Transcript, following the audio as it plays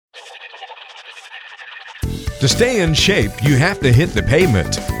To stay in shape, you have to hit the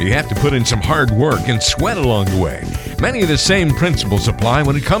pavement. You have to put in some hard work and sweat along the way. Many of the same principles apply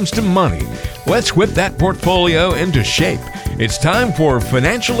when it comes to money. Let's whip that portfolio into shape. It's time for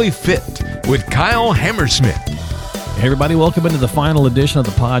Financially Fit with Kyle Hammersmith. Hey everybody, welcome into the final edition of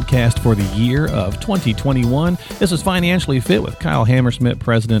the podcast for the year of 2021. This is Financially Fit with Kyle Hammersmith,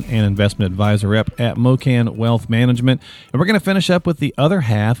 President and Investment Advisor Rep at Mocan Wealth Management. And we're going to finish up with the other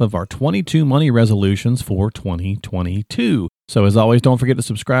half of our 22 money resolutions for 2022. So as always, don't forget to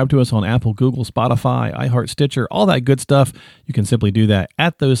subscribe to us on Apple, Google, Spotify, iHeart, Stitcher, all that good stuff. You can simply do that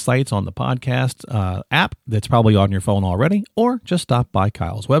at those sites on the podcast app that's probably on your phone already, or just stop by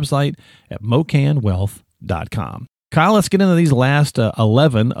Kyle's website at mocanwealth.com. Kyle, let's get into these last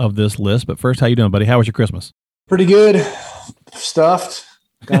 11 of this list. But first, how you doing, buddy? How was your Christmas? Pretty good. Stuffed.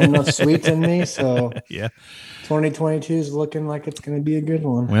 Got enough sweets in me. So yeah, 2022 is looking like it's going to be a good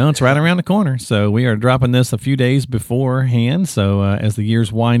one. Well, it's right around the corner. So we are dropping this a few days beforehand. So as the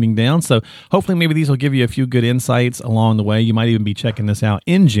year's winding down. So hopefully maybe these will give you a few good insights along the way. You might even be checking this out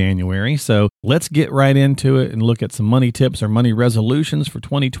in January. So let's get right into it and look at some money tips or money resolutions for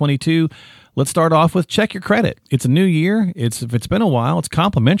 2022. Let's start off with check your credit. It's a new year. If it's been a while, it's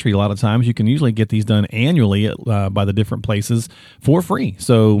complimentary a lot of times. You can usually get these done annually by the different places for free.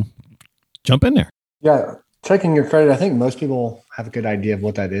 So jump in there. Yeah, checking your credit. I think most people have a good idea of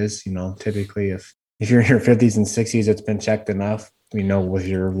what that is. You know, typically if you're in your 50s and 60s, it's been checked enough, you know, with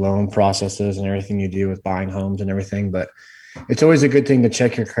your loan processes and everything you do with buying homes and everything. But it's always a good thing to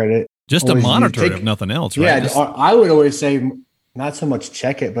check your credit. Just to monitor it, if nothing else, right? Yeah, I would always say not so much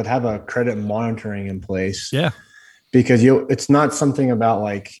check it, but have a credit monitoring in place. Yeah. Because it's not something about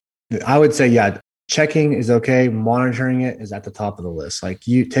like, I would say, yeah, checking is okay. Monitoring it is at the top of the list. Like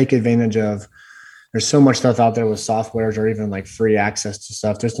you take advantage of, there's so much stuff out there with softwares or even like free access to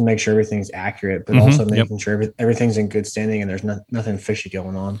stuff just to make sure everything's accurate, but also making sure everything's in good standing and there's nothing fishy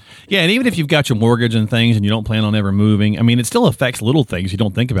going on. Yeah. And even if you've got your mortgage and things and you don't plan on ever moving, I mean, it still affects little things you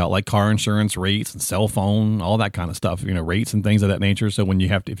don't think about, like car insurance rates and cell phone, all that kind of stuff, you know, rates and things of that nature. So when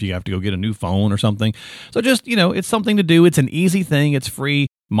if you have to go get a new phone or something, so just, you know, it's something to do. It's an easy thing. It's free.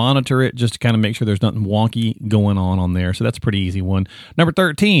 Monitor it just to kind of make sure there's nothing wonky going on there. So that's a pretty easy one. Number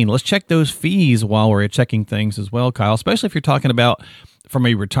 13, let's check those fees while we're checking things as well, Kyle, especially if you're talking about from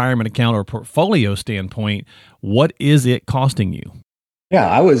a retirement account or portfolio standpoint, what is it costing you?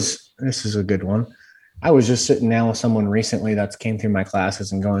 Yeah, this is a good one. I was just sitting down with someone recently that came through my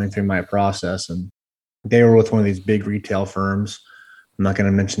classes and going through my process, and they were with one of these big retail firms. I'm not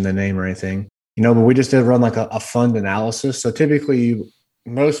going to mention the name or anything, you know, but we just did run like a fund analysis. So typically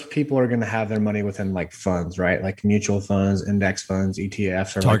most people are going to have their money within like funds, right? Like mutual funds, index funds,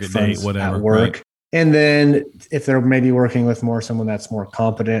 ETFs, or target like date, whatever, at work. Right. And then if they're maybe working with someone that's more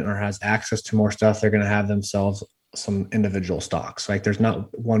competent or has access to more stuff, they're going to have themselves some individual stocks. Like there's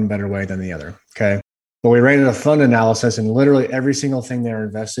not one better way than the other. Okay. But we ran a fund analysis and literally every single thing they were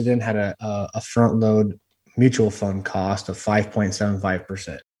invested in had a front load mutual fund cost of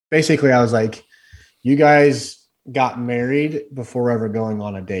 5.75%. Basically, I was like, you guys got married before ever going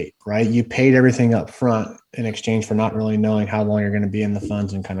on a date, right? You paid everything up front in exchange for not really knowing how long you're going to be in the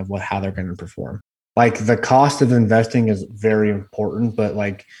funds and kind of how they're going to perform. Like the cost of investing is very important, but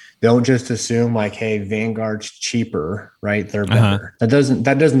like don't just assume like, hey, Vanguard's cheaper, right? They're better. That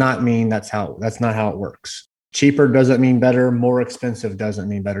does not mean that's not how it works. Cheaper doesn't mean better. More expensive doesn't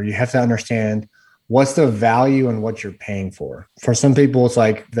mean better. You have to understand what's the value and what you're paying for. For some people, it's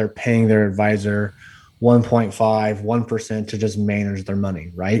like they're paying their advisor 1% to just manage their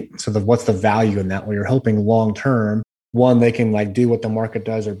money, right? So what's the value in that? Well, you're hoping long-term, one, they can like do what the market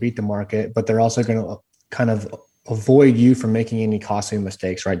does or beat the market, but they're also going to kind of avoid you from making any costly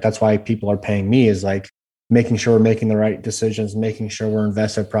mistakes, right? That's why people are paying me, is like making sure we're making the right decisions, making sure we're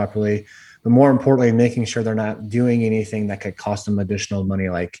invested properly, but more importantly, making sure they're not doing anything that could cost them additional money,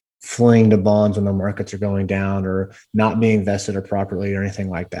 like fleeing to bonds when the markets are going down or not being invested or properly or anything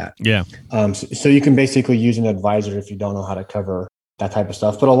like that. Yeah. So you can basically use an advisor if you don't know how to cover that type of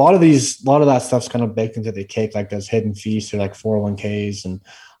stuff. But a lot of that stuff's kind of baked into the cake, like those hidden fees, or like 401ks and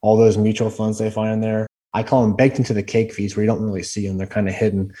all those mutual funds they find in there. I call them baked into the cake fees, where you don't really see them. They're kind of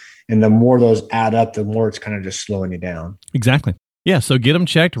hidden. And the more those add up, the more it's kind of just slowing you down. Exactly. Yeah, so get them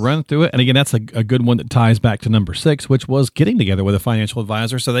checked, run through it. And again, that's a good one that ties back to number 6, which was getting together with a financial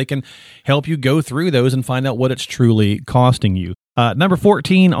advisor so they can help you go through those and find out what it's truly costing you. Number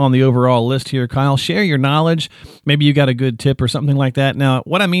 14 on the overall list here, Kyle, share your knowledge. Maybe you got a good tip or something like that. Now,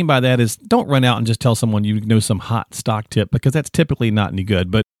 what I mean by that is don't run out and just tell someone you know some hot stock tip, because that's typically not any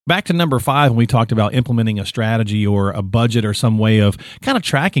good. But Back to number 5, when we talked about implementing a strategy or a budget or some way of kind of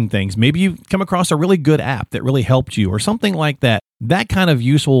tracking things, maybe you come across a really good app that really helped you or something like that. That kind of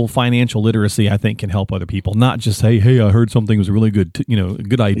useful financial literacy, I think, can help other people, not just say, hey, I heard something was really good, a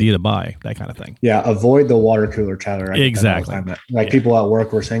good idea to buy, that kind of thing. Yeah. Avoid the water cooler chatter. Exactly. People at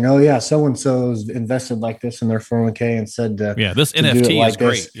work were saying, oh yeah, so-and-so's invested like this in their 401k and said, this NFT is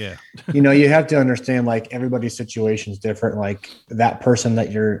great. Yeah. You have to understand, like, everybody's situation is different. Like, that person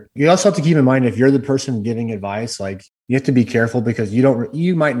that you also have to keep in mind, if you're the person giving advice, like, you have to be careful because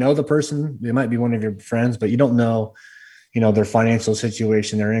you might know the person, they might be one of your friends, but you don't know, their financial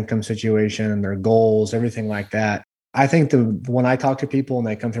situation, their income situation, and their goals, everything like that. I think when I talk to people and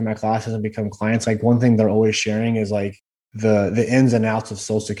they come through my classes and become clients, like, one thing they're always sharing is like the ins and outs of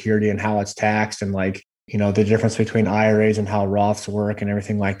Social Security and how it's taxed, and like, the difference between IRAs and how Roths work and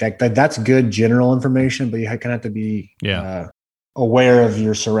everything like that. That's good general information, but you kind of have to be aware of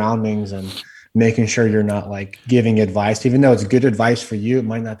your surroundings and making sure you're not like giving advice, even though it's good advice for you, it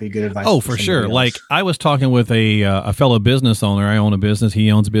might not be good advice. Oh, for sure. Else. Like, I was talking with a fellow business owner. I own a business. He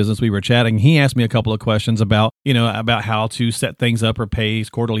owns a business. We were chatting. He asked me a couple of questions about how to set things up or pay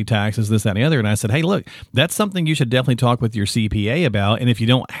quarterly taxes, this, that, and the other. And I said, hey, look, that's something you should definitely talk with your CPA about. And if you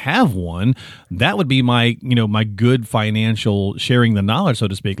don't have one, that would be my good financial sharing the knowledge, so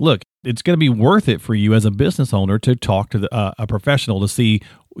to speak. Look, it's going to be worth it for you as a business owner to talk to a professional to see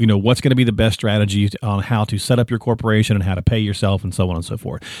what's going to be the best strategy on how to set up your corporation and how to pay yourself and so on and so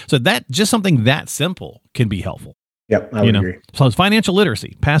forth. So that just something that simple can be helpful. Yep, I would agree. So it's financial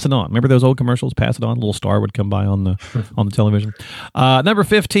literacy. Pass it on. Remember those old commercials? Pass it on. A little star would come by on the television. Number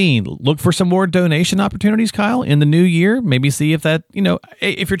 15, look for some more donation opportunities, Kyle, in the new year. Maybe see if that,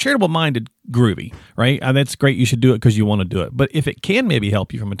 if you're charitable minded, groovy, right? That's great. You should do it because you want to do it. But if it can maybe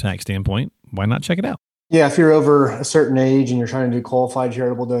help you from a tax standpoint, why not check it out? Yeah, if you're over a certain age and you're trying to do qualified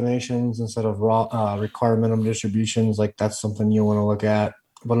charitable donations instead of required minimum distributions, like, that's something you want to look at.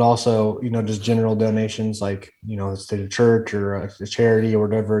 But also, just general donations, like, let's say to church or a charity or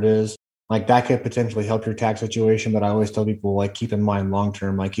whatever it is, like, that could potentially help your tax situation. But I always tell people, like, keep in mind long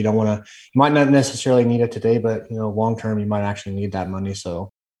term, like, you might not necessarily need it today, but long term you might actually need that money. So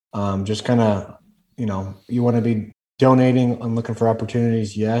just kind of, you want to be donating and looking for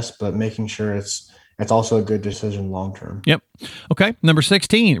opportunities, yes, but making sure it's also a good decision long term. Yep. Okay. Number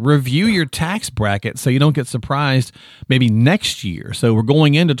 16, review your tax bracket so you don't get surprised maybe next year. So we're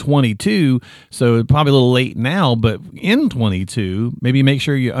going into 22, so probably a little late now, but in 22, maybe make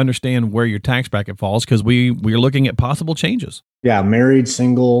sure you understand where your tax bracket falls, because we're looking at possible changes. Yeah. Married,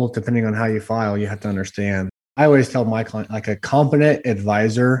 single, depending on how you file, you have to understand. I always tell my client, like, a competent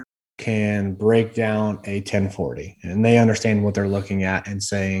advisor can break down a 1040 and they understand what they're looking at and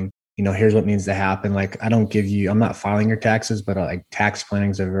saying, here's what needs to happen. Like, I'm not filing your taxes, but like, tax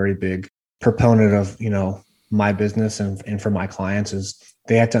planning is a very big proponent of, my business and for my clients, is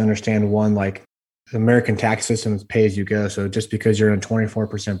they have to understand, one, like, the American tax system is pay as you go. So just because you're in a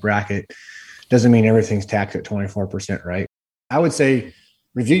 24% bracket doesn't mean everything's taxed at 24%, right? I would say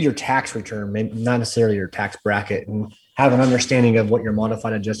review your tax return, not necessarily your tax bracket, and have an understanding of what your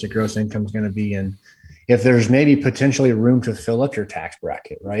modified adjusted gross income is going to be. And if there's maybe potentially room to fill up your tax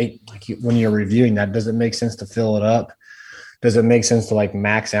bracket, right? Like, when you're reviewing that, does it make sense to fill it up? Does it make sense to, like,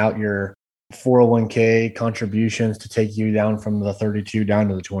 max out your 401k contributions to take you down from the 32 down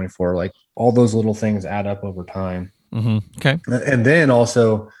to the 24? Like, all those little things add up over time. Mm-hmm. Okay. And then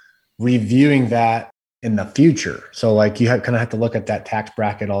also reviewing that in the future. So, like, you kind of have to look at that tax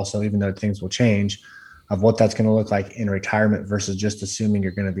bracket also, even though things will change, of what that's going to look like in retirement versus just assuming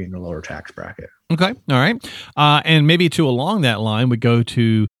you're going to be in the lower tax bracket. Okay. All right. And maybe along that line, we go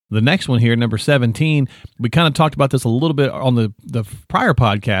to the next one here, number 17. We kind of talked about this a little bit on the prior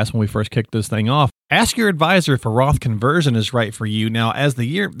podcast when we first kicked this thing off. Ask your advisor if a Roth conversion is right for you. Now, as the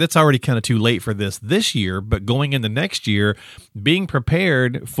year, that's already kind of too late for this year, but going into next year, being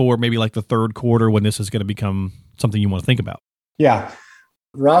prepared for maybe like the third quarter when this is going to become something you want to think about. Yeah.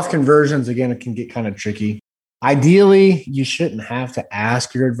 Roth conversions, again, it can get kind of tricky. Ideally, you shouldn't have to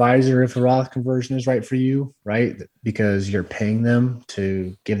ask your advisor if a Roth conversion is right for you, right? Because you're paying them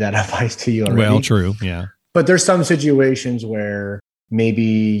to give that advice to you already. Well, true, yeah. But there's some situations where maybe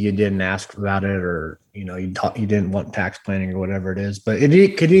you didn't ask about it, or you didn't want tax planning or whatever it is. But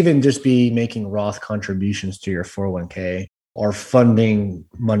it could even just be making Roth contributions to your 401k or funding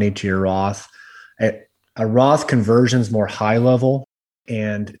money to your Roth. A Roth conversion is more high level.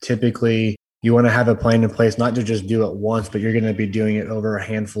 And typically you want to have a plan in place, not to just do it once, but you're going to be doing it over a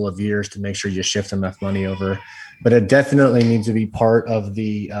handful of years to make sure you shift enough money over. But it definitely needs to be part of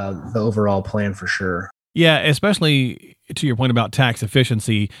the overall plan for sure. Yeah, especially to your point about tax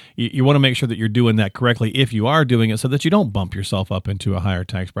efficiency, you want to make sure that you're doing that correctly if you are doing it so that you don't bump yourself up into a higher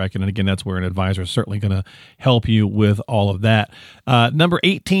tax bracket. And again, that's where an advisor is certainly going to help you with all of that. Number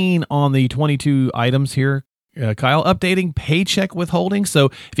 18 on the 22 items here, Kyle, updating paycheck withholding. So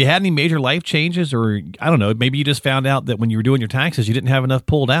if you had any major life changes, or I don't know, maybe you just found out that when you were doing your taxes, you didn't have enough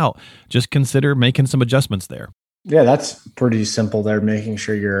pulled out, just consider making some adjustments there. Yeah, that's pretty simple there, making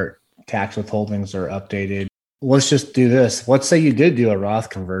sure your tax withholdings are updated. Let's just do this. Let's say you did do a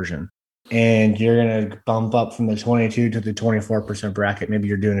Roth conversion and you're going to bump up from the 22 to the 24% bracket. Maybe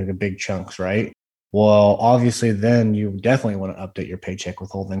you're doing it in big chunks, right? Well, obviously, then you definitely want to update your paycheck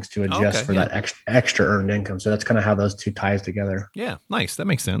withholdings to adjust for that extra earned income. So that's kind of how those two ties together. Yeah, nice. That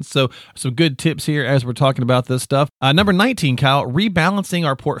makes sense. So some good tips here as we're talking about this stuff. Number 19, Kyle, rebalancing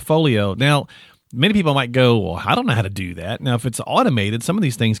our portfolio. Now, many people might go, well, I don't know how to do that. Now, if it's automated, some of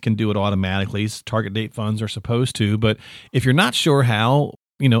these things can do it automatically. Target date funds are supposed to. But if you're not sure how,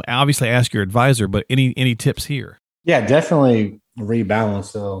 obviously ask your advisor. But any tips here? Yeah, definitely rebalance.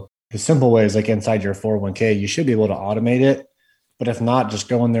 So the simple way is like inside your 401k, you should be able to automate it. But if not, just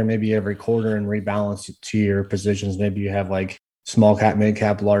go in there maybe every quarter and rebalance it to your positions. Maybe you have like small cap, mid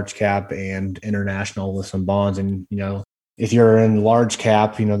cap, large cap, and international with some bonds. And, if you're in large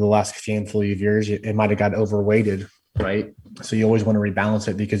cap, the last handful of years, it might have got overweighted, right? So you always want to rebalance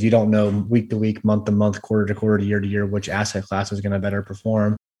it because you don't know week to week, month to month, quarter to quarter, year to year, which asset class is going to better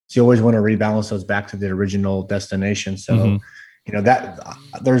perform. So you always want to rebalance those back to the original destination. So, that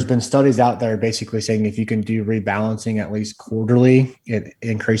there's been studies out there basically saying if you can do rebalancing at least quarterly, it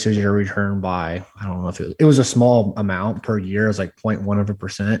increases your return by, I don't know if it was a small amount per year. It was like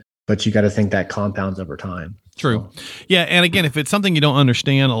 0.1%, but you got to think that compounds over time. True. Yeah. And again, if it's something you don't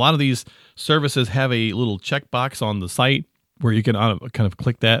understand, a lot of these services have a little checkbox on the site where you can kind of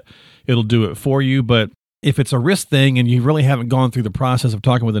click that. It'll do it for you. But if it's a risk thing and you really haven't gone through the process of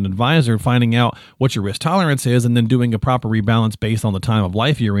talking with an advisor, finding out what your risk tolerance is, and then doing a proper rebalance based on the time of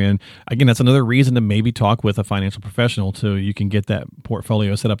life you're in, again, that's another reason to maybe talk with a financial professional so you can get that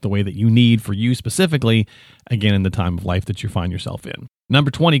portfolio set up the way that you need for you specifically, again, in the time of life that you find yourself in. Number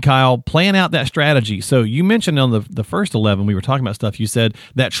 20, Kyle, plan out that strategy. So you mentioned on the first 11, we were talking about stuff, you said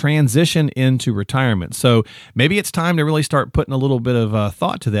that transition into retirement. So maybe it's time to really start putting a little bit of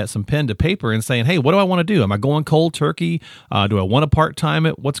thought to that, some pen to paper, and saying, hey, what do I want to do? Am I going cold turkey? Do I want to part-time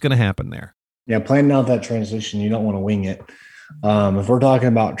it? What's going to happen there? Yeah, planning out that transition, you don't want to wing it. If we're talking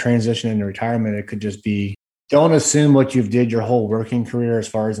about transition into retirement, it could just be, don't assume what you've did your whole working career as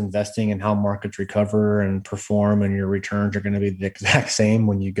far as investing and how markets recover and perform and your returns are going to be the exact same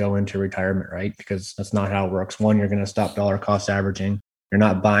when you go into retirement, right? Because that's not how it works. One, you're going to stop dollar cost averaging. You're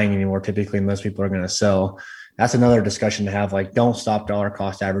not buying anymore. Typically, most people are going to sell. That's another discussion to have. Like, don't stop dollar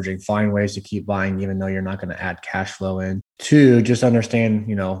cost averaging. Find ways to keep buying, even though you're not going to add cash flow in. Two, just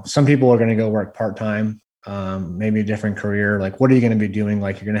understand, some people are going to go work part-time, maybe a different career. Like, what are you going to be doing?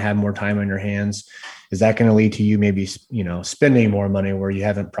 Like, you're going to have more time on your hands. Is that going to lead to you maybe, spending more money where you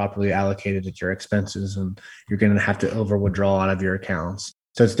haven't properly allocated it your expenses, and you're going to have to over withdraw out of your accounts?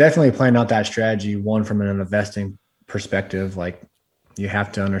 So it's definitely planning out that strategy. One, from an investing perspective, like you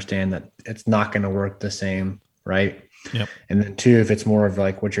have to understand that it's not going to work the same, right? Yep. And then two, if it's more of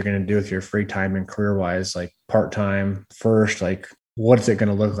like what you're going to do with your free time and career wise, like part-time first, like what is it going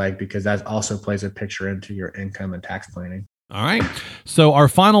to look like? Because that also plays a picture into your income and tax planning. All right. So our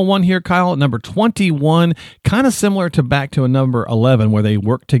final one here, Kyle, number 21, kind of similar to back to a number 11 where they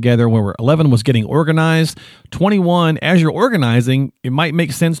work together, where 11 was getting organized. 21, as you're organizing, it might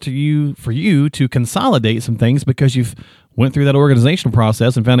make sense for you to consolidate some things because you've went through that organizational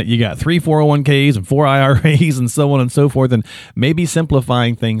process and found that you got 3 401ks and 4 IRAs and so on and so forth. And maybe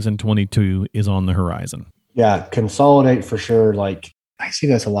simplifying things in 22 is on the horizon. Yeah, consolidate for sure. Like, I see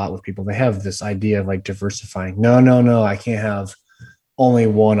this a lot with people. They have this idea of like diversifying. No, I can't have only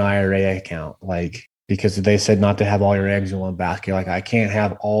one IRA account. Like, because they said not to have all your eggs in one basket. Like, I can't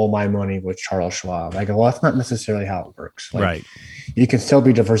have all my money with Charles Schwab. Like, well, that's not necessarily how it works. Like, right. You can still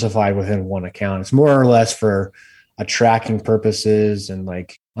be diversified within one account. It's more or less for tracking purposes and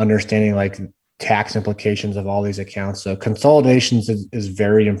like understanding like tax implications of all these accounts. So consolidations is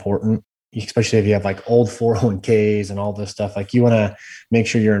very important, especially if you have like old 401ks and all this stuff. Like, you want to make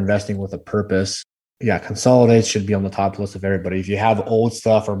sure you're investing with a purpose. Yeah, consolidate should be on the top list of everybody. If you have old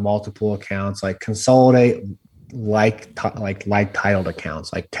stuff or multiple accounts, like consolidate like titled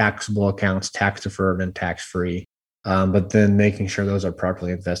accounts, like taxable accounts, tax deferred and tax free. but then making sure those are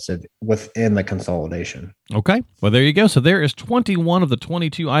properly invested within the consolidation. Okay. Well, there you go. So there is 21 of the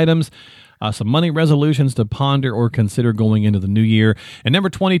 22 items. Some money resolutions to ponder or consider going into the new year. And number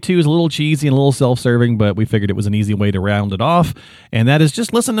 22 is a little cheesy and a little self-serving, but we figured it was an easy way to round it off. And that is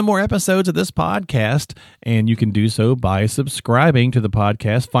just listen to more episodes of this podcast. And you can do so by subscribing to the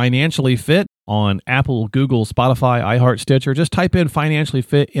podcast Financially Fit on Apple, Google, Spotify, iHeart, Stitcher. Just type in Financially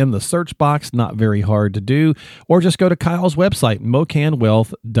Fit in the search box. Not very hard to do. Or just go to Kyle's website,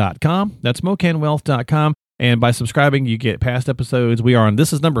 mocanwealth.com. That's mocanwealth.com. And by subscribing, you get past episodes.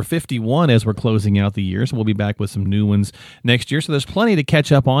 This is number 51 as we're closing out the year. So we'll be back with some new ones next year. So there's plenty to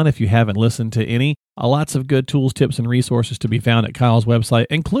catch up on if you haven't listened to any. Lots of good tools, tips, and resources to be found at Kyle's website,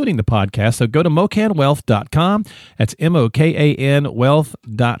 including the podcast. So go to mocanwealth.com. That's MOKAN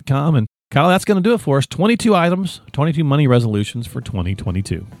wealth.com. And Kyle, that's going to do it for us. 22 items, 22 money resolutions for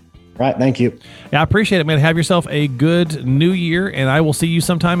 2022. Right. Thank you. Yeah, I appreciate it, man. Have yourself a good new year, and I will see you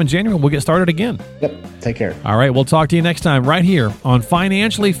sometime in January. We'll get started again. Yep. Take care. All right. We'll talk to you next time right here on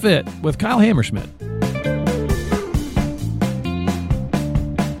Financially Fit with Kyle Hammerschmidt.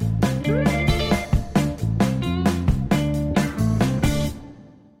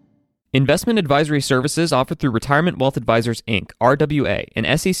 Investment advisory services offered through Retirement Wealth Advisors, Inc., RWA,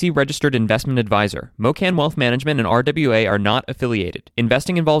 an SEC-registered investment advisor. Mocan Wealth Management and RWA are not affiliated.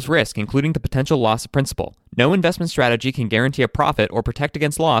 Investing involves risk, including the potential loss of principal. No investment strategy can guarantee a profit or protect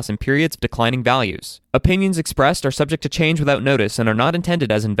against loss in periods of declining values. Opinions expressed are subject to change without notice and are not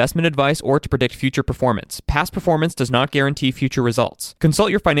intended as investment advice or to predict future performance. Past performance does not guarantee future results.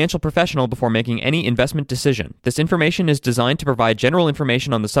 Consult your financial professional before making any investment decision. This information is designed to provide general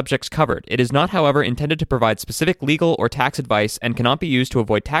information on the subjects covered. It is not, however, intended to provide specific legal or tax advice and cannot be used to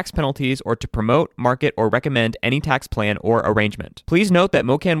avoid tax penalties or to promote, market, or recommend any tax plan or arrangement. Please note that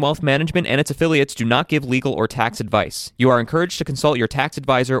Mocan Wealth Management and its affiliates do not give legal or tax advice. You are encouraged to consult your tax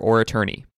advisor or attorney.